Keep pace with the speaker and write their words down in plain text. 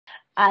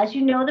As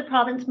you know, the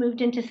province moved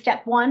into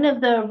step 1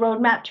 of the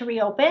roadmap to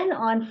reopen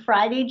on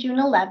Friday, June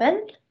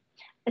 11th.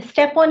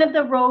 Step 1 of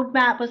the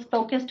roadmap was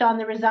focused on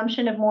the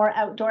resumption of more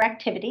outdoor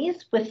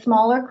activities with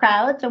smaller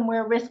crowds and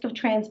where risk of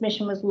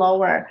transmission was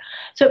lower.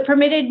 So it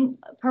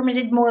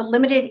permitted more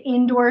limited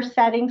indoor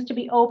settings to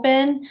be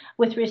open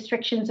with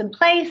restrictions in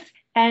place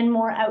and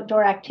more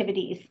outdoor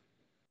activities.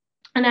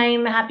 And I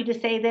am happy to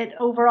say that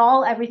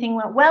overall, everything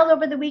went well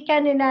over the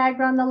weekend in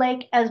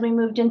Niagara-on-the-Lake as we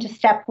moved into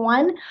step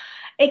 1.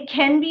 It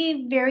can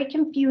be very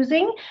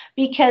confusing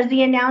because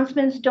the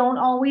announcements don't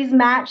always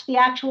match the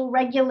actual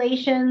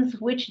regulations,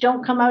 which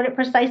don't come out at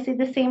precisely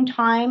the same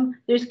time.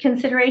 There's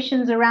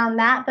considerations around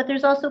that, but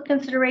there's also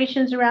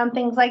considerations around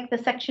things like the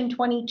Section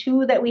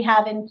 22 that we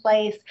have in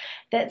place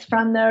that's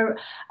from the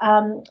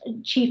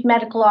Chief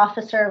Medical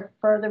Officer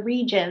for the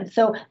region.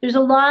 So there's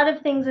a lot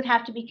of things that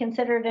have to be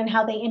considered in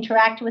how they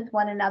interact with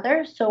one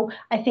another. So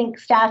I think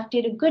staff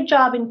did a good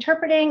job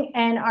interpreting,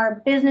 and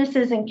our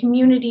businesses and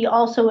community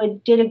also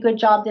did a good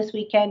job this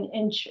weekend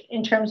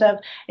in terms of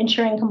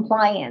ensuring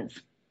compliance.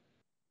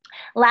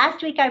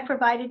 Last week, I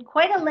provided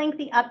quite a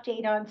lengthy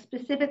update on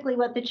specifically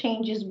what the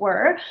changes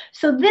were.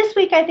 So this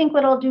week, I think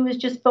what I'll do is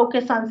just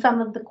focus on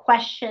some of the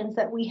questions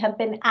that we have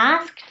been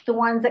asked, the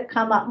ones that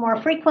come up more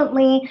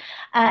frequently,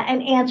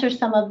 and answer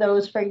some of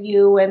those for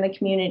you and the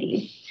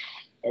community.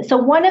 So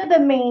one of the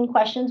main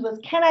questions was,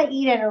 can I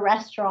eat at a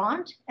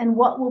restaurant, and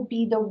what will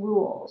be the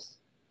rules?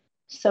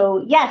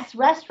 So yes,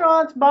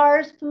 restaurants,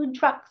 bars, food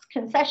trucks,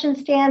 concession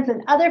stands,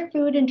 and other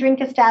food and drink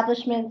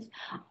establishments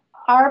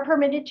are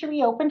permitted to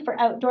reopen for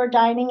outdoor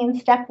dining in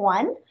step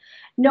 1.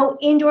 No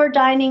indoor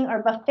dining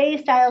or buffet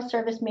style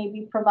service may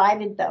be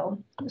provided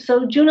though.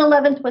 So June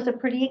 11th was a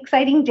pretty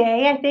exciting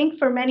day, I think,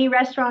 for many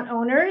restaurant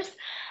owners,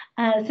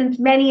 since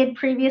many had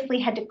previously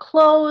had to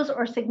close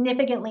or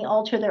significantly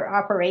alter their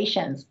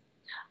operations.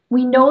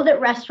 We know that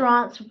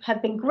restaurants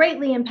have been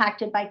greatly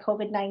impacted by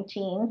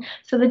COVID-19,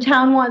 so the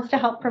town wants to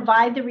help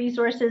provide the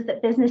resources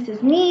that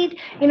businesses need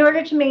in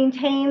order to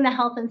maintain the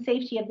health and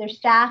safety of their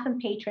staff and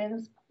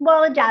patrons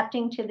while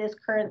adapting to this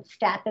current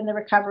step in the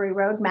recovery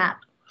roadmap.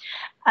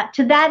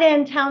 To that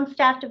end, town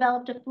staff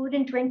developed a food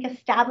and drink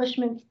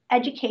establishments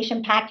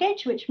education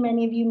package, which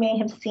many of you may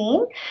have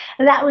seen.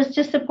 And that was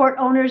to support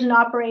owners and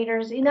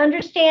operators in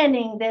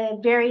understanding the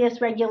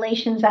various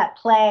regulations at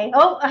play.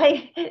 Oh,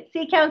 I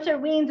see Councillor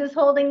Weens is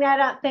holding that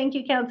up. Thank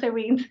you, Councillor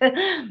Weens.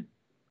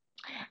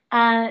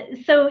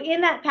 So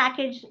in that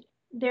package,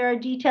 there are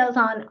details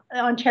on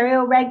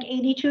Ontario Reg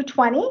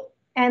 8220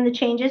 and the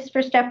changes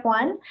for step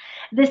 1,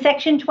 the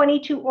Section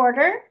 22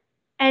 order,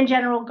 and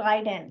general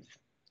guidance.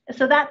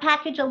 So that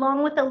package,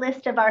 along with a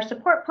list of our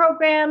support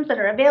programs that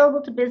are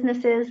available to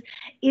businesses,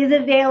 is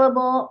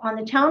available on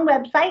the town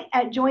website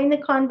at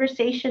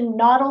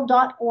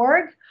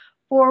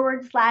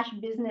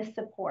jointheconversationnodl.org/business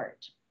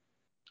support.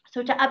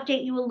 So to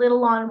update you a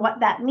little on what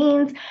that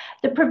means,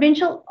 the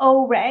provincial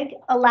OREG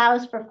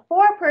allows for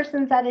 4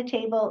 persons at a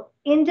table,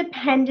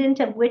 independent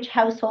of which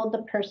household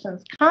the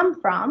persons come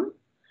from,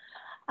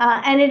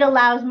 and it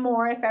allows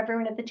more if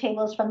everyone at the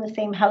table is from the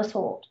same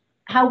household.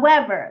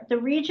 However, the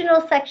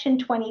regional Section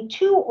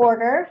 22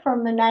 order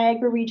from the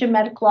Niagara Region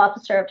Medical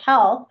Officer of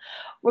Health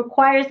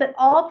requires that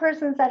all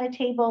persons at a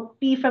table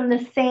be from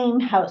the same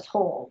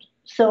household.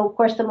 So, of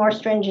course, the more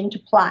stringent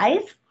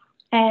applies,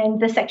 and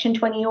the Section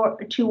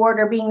 22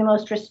 order being the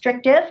most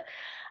restrictive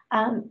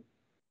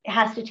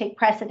has to take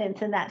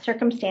precedence in that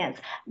circumstance.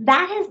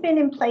 That has been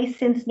in place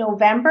since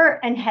November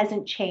and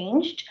hasn't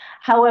changed.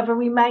 However,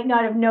 we might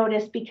not have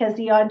noticed because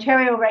the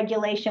Ontario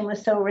regulation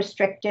was so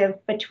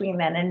restrictive between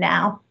then and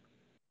now.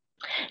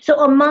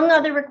 So among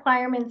other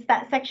requirements,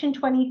 that Section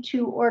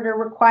 22 order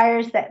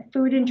requires that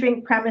food and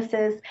drink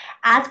premises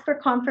ask for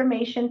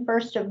confirmation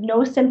first of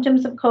no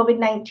symptoms of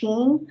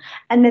COVID-19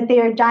 and that they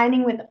are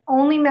dining with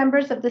only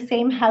members of the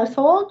same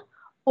household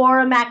or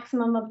a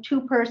maximum of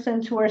 2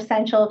 persons who are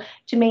essential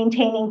to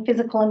maintaining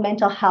physical and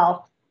mental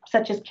health,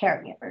 such as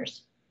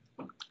caregivers.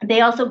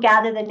 They also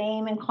gather the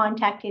name and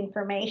contact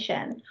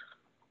information.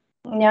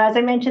 Now, as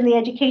I mentioned, the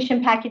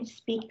education package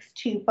speaks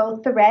to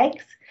both the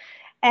regs.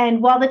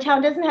 And while the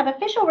town doesn't have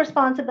official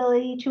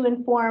responsibility to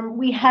inform,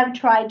 we have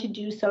tried to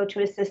do so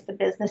to assist the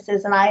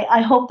businesses, and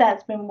I hope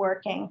that's been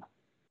working.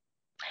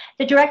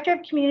 The Director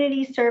of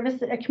Community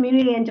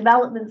and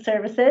Development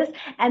Services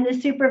and the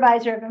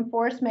Supervisor of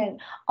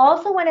Enforcement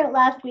also went out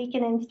last week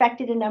and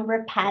inspected a number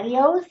of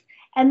patios,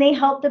 and they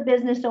helped the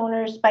business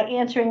owners by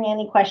answering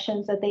any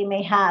questions that they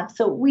may have.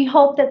 So we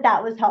hope that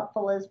that was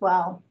helpful as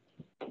well.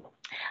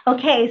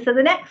 Okay, so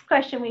the next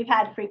question we've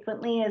had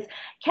frequently is,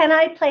 can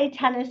I play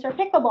tennis or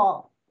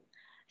pickleball?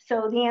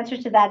 So the answer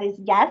to that is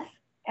yes,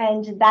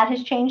 and that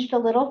has changed a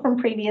little from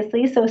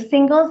previously. So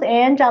singles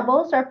and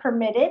doubles are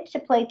permitted to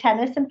play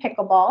tennis and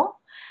pickleball.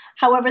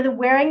 However, the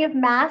wearing of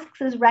masks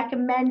is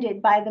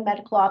recommended by the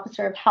Medical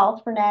Officer of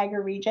Health for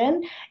Niagara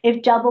Region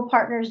if double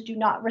partners do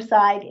not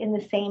reside in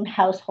the same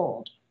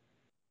household.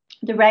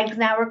 The regs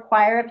now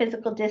require a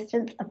physical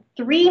distance of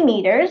 3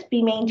 meters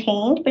be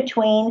maintained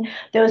between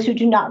those who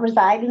do not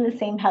reside in the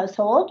same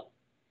household.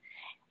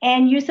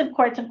 And use of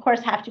courts, of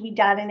course, have to be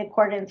done in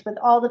accordance with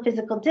all the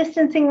physical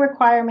distancing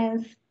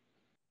requirements,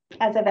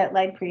 as I've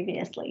outlined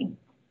previously.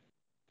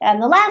 And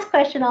the last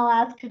question I'll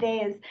ask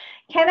today is,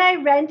 can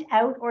I rent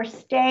out or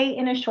stay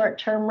in a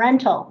short-term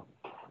rental?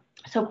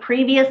 So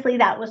previously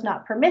that was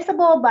not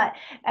permissible, but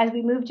as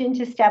we moved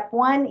into step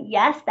one,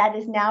 yes, that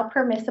is now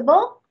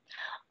permissible.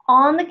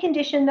 On the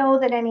condition, though,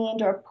 that any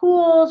indoor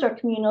pools or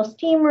communal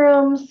steam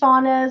rooms,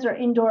 saunas, or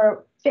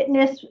indoor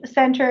fitness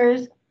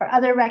centers or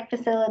other rec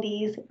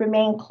facilities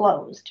remain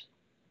closed.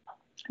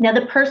 Now,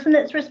 the person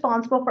that's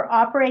responsible for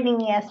operating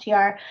the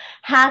STR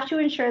have to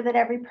ensure that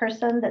every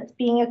person that's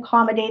being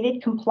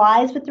accommodated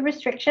complies with the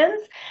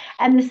restrictions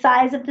and the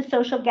size of the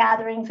social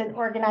gatherings and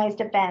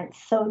organized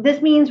events. So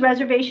this means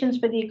reservations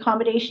for the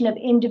accommodation of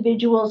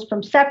individuals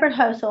from separate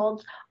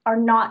households are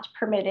not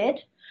permitted.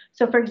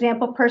 So, for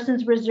example,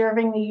 persons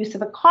reserving the use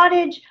of a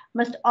cottage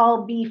must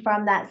all be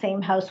from that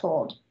same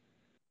household.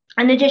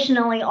 And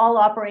additionally, all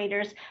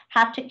operators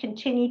have to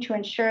continue to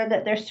ensure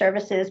that their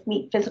services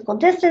meet physical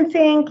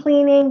distancing,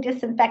 cleaning,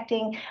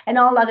 disinfecting, and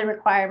all other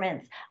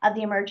requirements of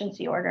the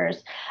emergency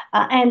orders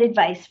and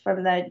advice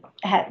from the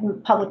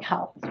public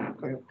health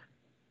group.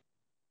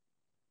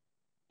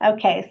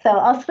 Okay, so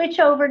I'll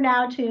switch over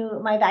now to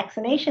my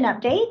vaccination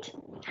update.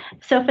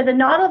 So for the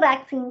Nodal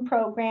vaccine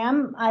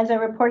program, as I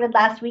reported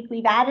last week,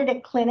 we've added a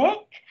clinic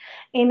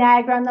in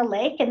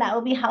Niagara-on-the-Lake, and that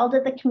will be held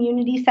at the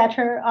community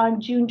center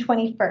on June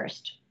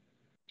 21st.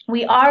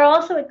 We are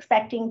also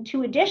expecting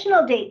 2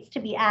 additional dates to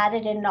be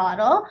added in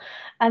Nodal,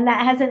 and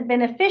that hasn't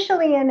been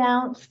officially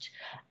announced,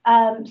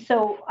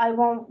 so I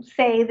won't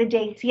say the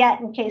dates yet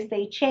in case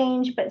they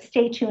change, but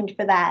stay tuned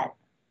for that.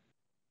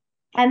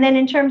 And then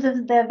in terms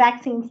of the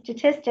vaccine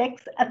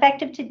statistics,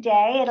 effective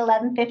today at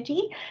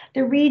 11:50,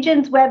 the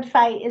region's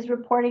website is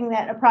reporting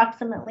that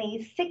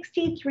approximately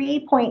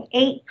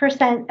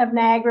 63.8% of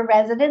Niagara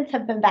residents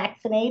have been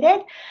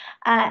vaccinated,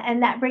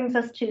 and that brings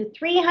us to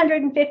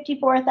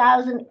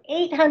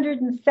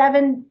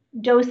 354,807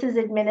 doses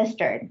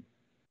administered.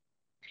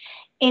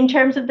 In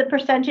terms of the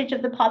percentage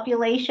of the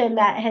population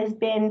that has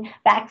been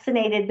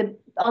vaccinated,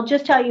 I'll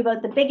just tell you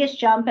about the biggest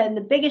jump, and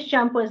the biggest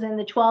jump was in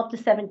the 12 to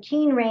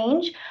 17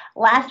 range.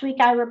 Last week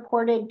I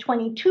reported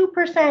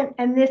 22%,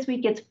 and this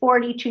week it's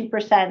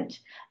 42%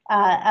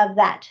 of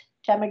that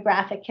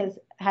demographic has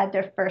had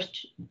their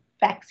first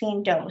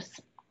vaccine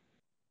dose.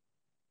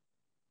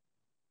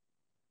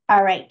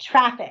 All right,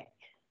 traffic.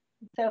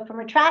 So from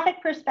a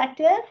traffic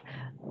perspective,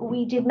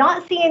 we did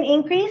not see an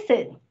increase.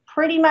 It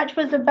pretty much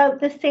was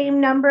about the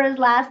same number as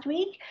last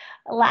week.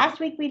 Last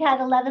week we'd had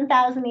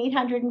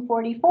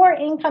 11,844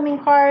 incoming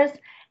cars,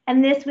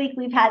 and this week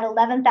we've had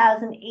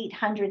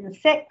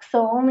 11,806,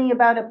 so only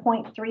about a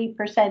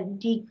 0.3%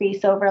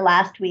 decrease over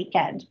last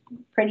weekend.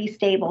 Pretty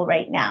stable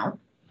right now.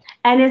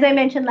 And as I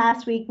mentioned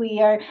last week, we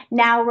are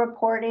now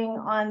reporting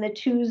on the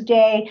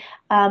Tuesday.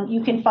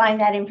 You can find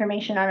that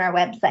information on our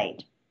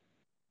website.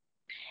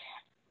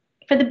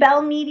 For the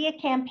Bell Media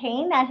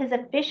campaign, that has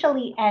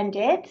officially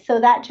ended. So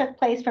that took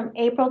place from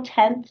April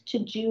 10th to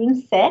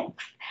June 6th,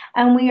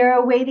 and we are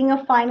awaiting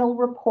a final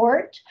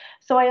report.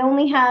 So I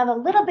only have a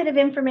little bit of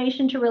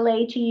information to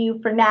relay to you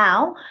for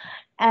now,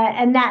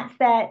 and that's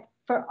that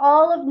for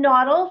all of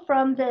Nodal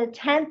from the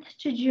 10th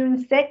to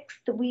June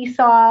 6th, we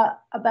saw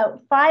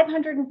about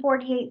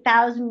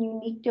 548,000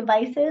 unique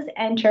devices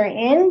enter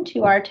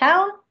into our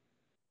town.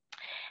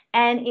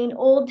 And in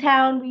Old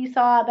Town, we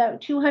saw about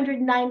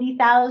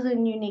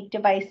 290,000 unique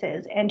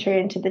devices enter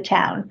into the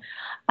town.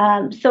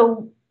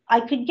 So I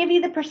could give you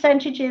the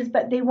percentages,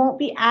 but they won't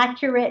be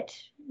accurate.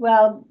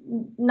 Well,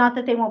 not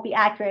that they won't be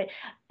accurate.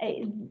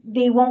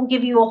 They won't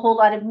give you a whole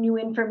lot of new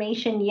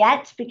information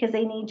yet because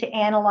they need to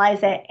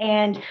analyze it.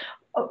 And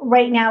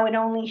right now it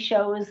only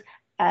shows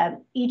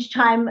each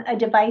time a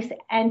device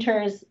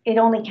enters, it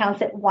only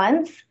counts it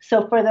once.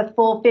 So for the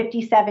full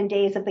 57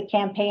 days of the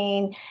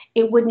campaign,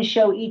 it wouldn't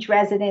show each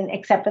resident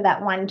except for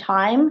that one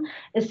time.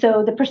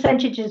 So the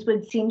percentages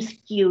would seem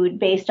skewed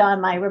based on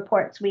my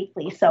reports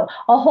weekly. So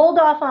I'll hold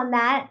off on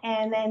that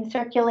and then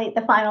circulate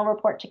the final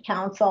report to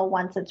council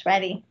once it's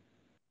ready.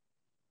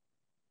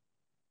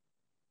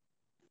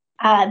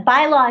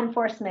 Bylaw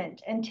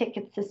enforcement and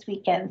tickets this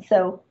weekend.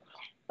 So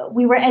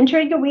we were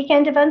entering a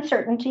weekend of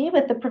uncertainty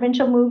with the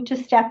provincial move to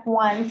step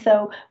 1,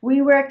 so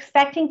we were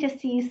expecting to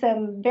see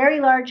some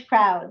very large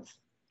crowds.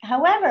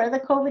 However,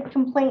 the COVID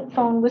complaint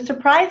phone was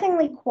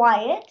surprisingly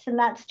quiet, and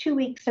that's 2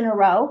 weeks in a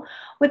row,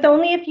 with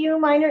only a few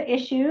minor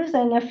issues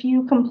and a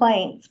few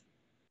complaints.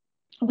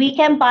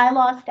 Weekend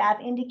bylaw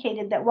staff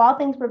indicated that while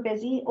things were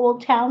busy,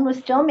 Old Town was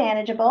still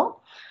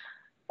manageable.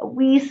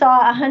 We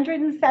saw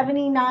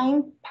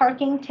 179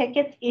 parking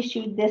tickets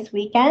issued this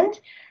weekend.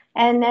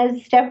 And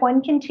as step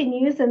 1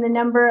 continues and the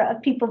number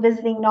of people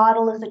visiting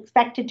Nodal is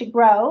expected to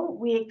grow,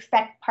 we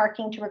expect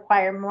parking to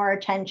require more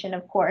attention,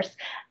 of course.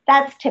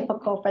 That's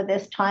typical for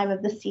this time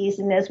of the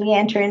season as we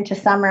enter into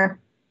summer.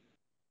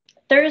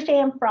 Thursday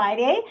and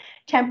Friday,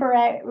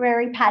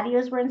 temporary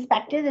patios were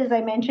inspected, as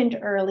I mentioned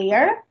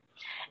earlier.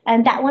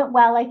 And that went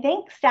well, I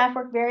think. Staff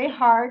worked very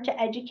hard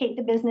to educate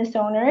the business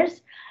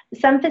owners.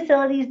 Some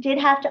facilities did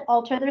have to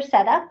alter their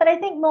setup, but I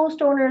think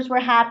most owners were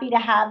happy to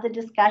have the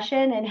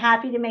discussion and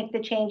happy to make the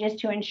changes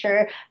to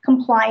ensure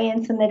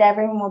compliance and that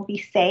everyone will be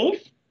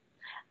safe.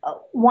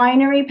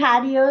 Winery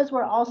patios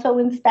were also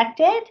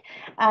inspected.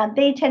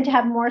 They tend to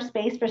have more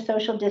space for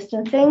social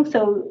distancing,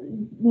 so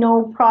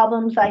no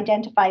problems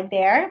identified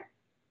there.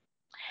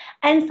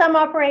 And some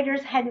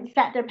operators hadn't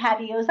set their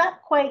patios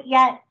up quite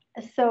yet,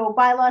 so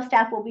bylaw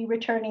staff will be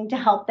returning to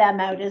help them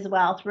out as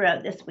well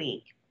throughout this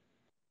week.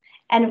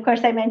 And of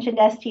course, I mentioned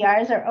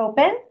STRs are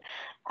open.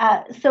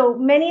 So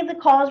many of the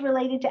calls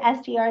related to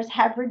STRs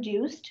have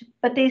reduced,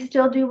 but they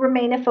still do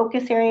remain a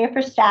focus area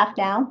for staff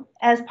now.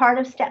 As part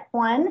of step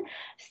one,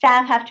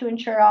 staff have to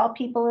ensure all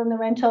people in the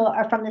rental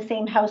are from the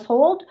same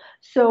household.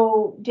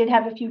 So did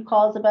have a few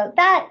calls about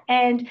that.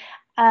 And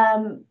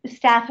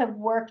staff have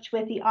worked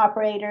with the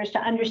operators to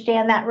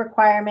understand that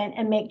requirement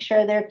and make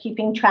sure they're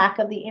keeping track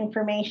of the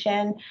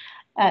information.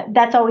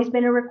 That's always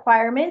been a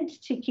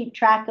requirement to keep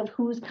track of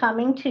who's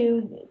coming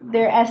to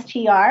their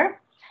STR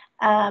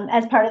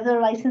as part of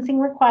their licensing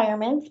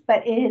requirements,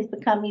 but it has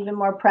become even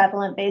more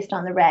prevalent based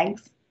on the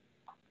regs.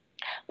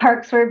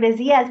 Parks were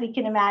busy, as we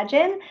can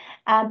imagine,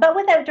 but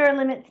with outdoor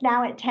limits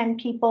now at 10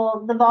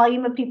 people, the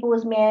volume of people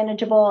was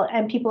manageable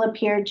and people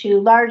appeared to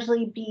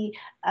largely be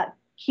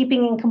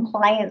keeping in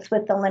compliance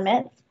with the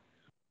limits.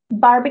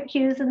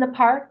 Barbecues in the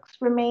parks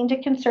remained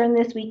a concern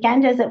this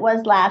weekend as it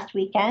was last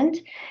weekend.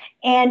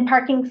 And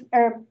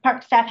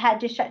park staff had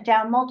to shut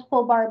down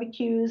multiple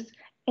barbecues,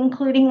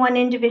 including one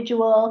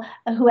individual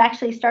who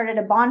actually started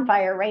a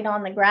bonfire right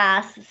on the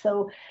grass.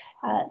 So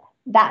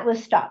that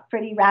was stopped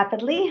pretty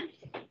rapidly.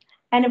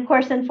 And of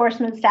course,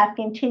 enforcement staff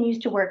continues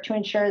to work to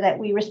ensure that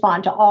we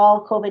respond to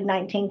all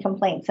COVID-19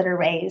 complaints that are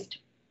raised.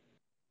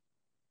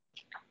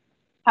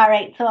 All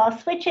right, so I'll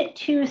switch it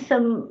to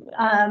some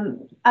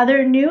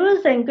other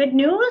news and good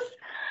news.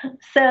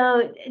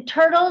 So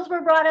turtles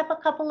were brought up a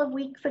couple of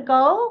weeks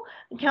ago.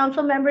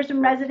 Council members and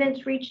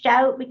residents reached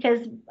out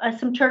because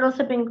some turtles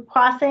have been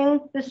crossing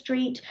the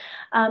street.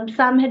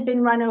 Some had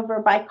been run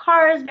over by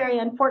cars, very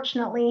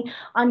unfortunately,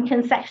 on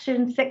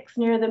Concession 6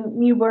 near the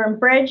Mewburn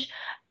Bridge.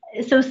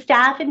 So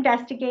staff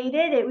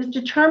investigated. It was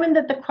determined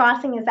that the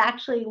crossing is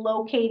actually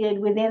located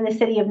within the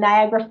city of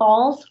Niagara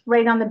Falls,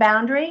 right on the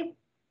boundary.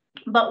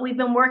 But we've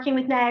been working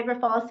with Niagara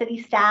Falls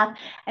City staff,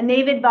 and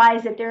they've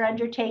advised that they're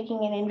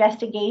undertaking an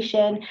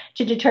investigation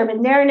to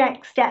determine their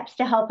next steps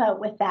to help out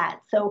with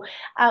that. So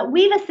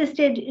we've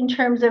assisted in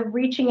terms of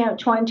reaching out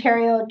to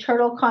Ontario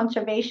Turtle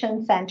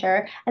Conservation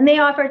Centre, and they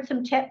offered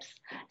some tips.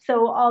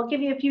 So I'll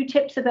give you a few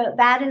tips about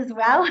that as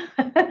well.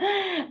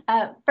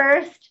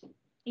 First,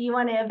 you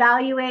want to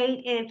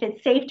evaluate if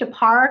it's safe to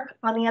park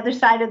on the other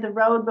side of the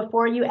road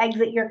before you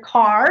exit your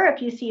car if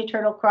you see a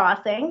turtle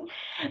crossing.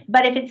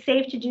 But if it's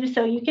safe to do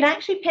so, you can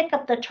actually pick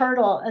up the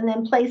turtle and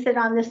then place it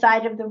on the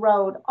side of the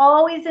road,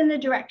 always in the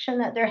direction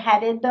that they're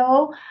headed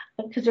though,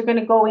 because they're going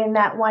to go in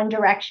that one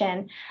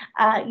direction.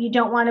 You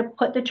don't want to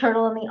put the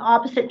turtle in the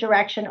opposite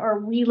direction or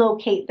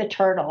relocate the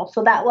turtle.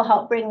 So that will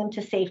help bring them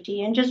to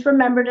safety. And just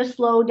remember to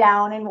slow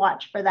down and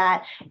watch for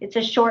that. It's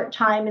a short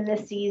time in the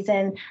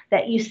season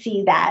that you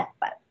see that.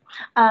 But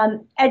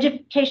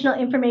educational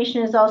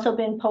information has also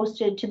been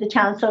posted to the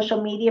town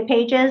social media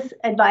pages,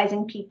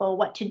 advising people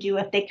what to do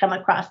if they come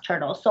across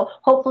turtles. So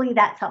hopefully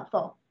that's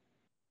helpful.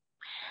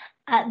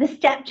 The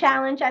step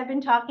challenge I've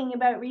been talking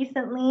about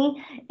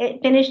recently,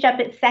 it finished up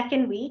its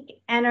second week,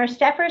 and our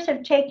steppers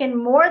have taken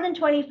more than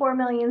 24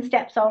 million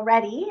steps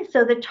already.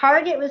 So the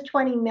target was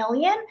 20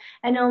 million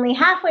and only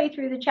halfway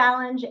through the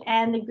challenge,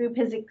 and the group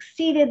has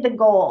exceeded the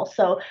goal.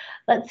 So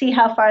let's see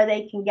how far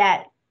they can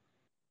get.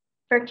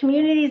 For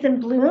Communities in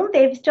Bloom,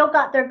 they've still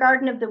got their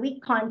Garden of the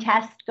Week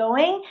contest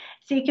going.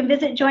 So you can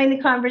visit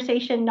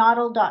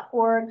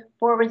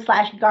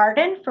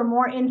jointheconversation.org/garden for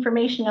more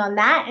information on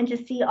that and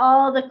to see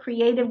all the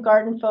creative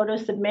garden photo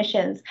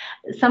submissions.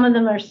 Some of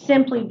them are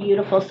simply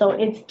beautiful, so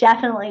it's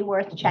definitely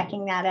worth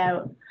checking that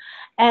out.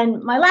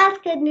 And my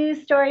last good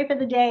news story for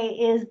the day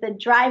is the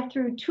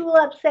drive-through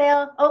tulip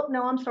sale. Oh,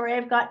 no, I'm sorry,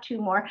 I've got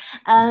two more.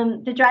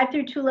 The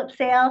drive-through tulip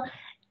sale.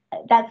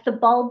 That's the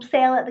bulb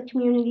sale at the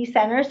community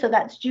center. So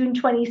that's June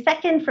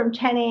 22nd from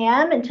 10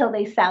 a.m. until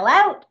they sell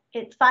out.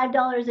 It's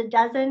 $5 a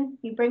dozen.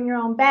 You bring your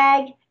own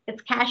bag.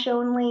 It's cash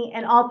only,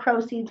 and all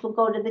proceeds will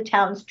go to the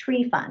town's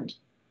tree fund.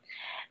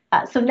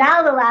 So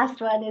now the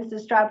last one is the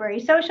Strawberry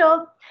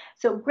Social.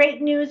 So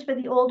great news for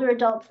the older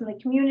adults in the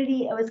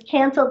community. It was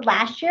canceled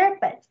last year,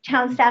 but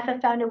town staff have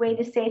found a way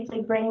to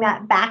safely bring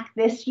that back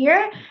this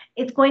year.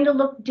 It's going to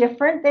look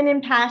different than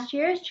in past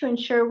years to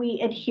ensure we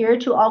adhere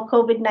to all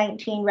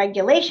COVID-19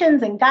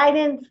 regulations and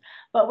guidance,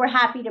 but we're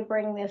happy to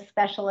bring this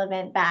special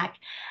event back.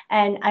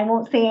 And I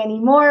won't say any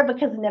more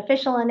because an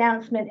official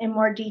announcement and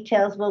more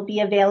details will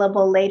be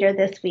available later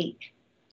this week.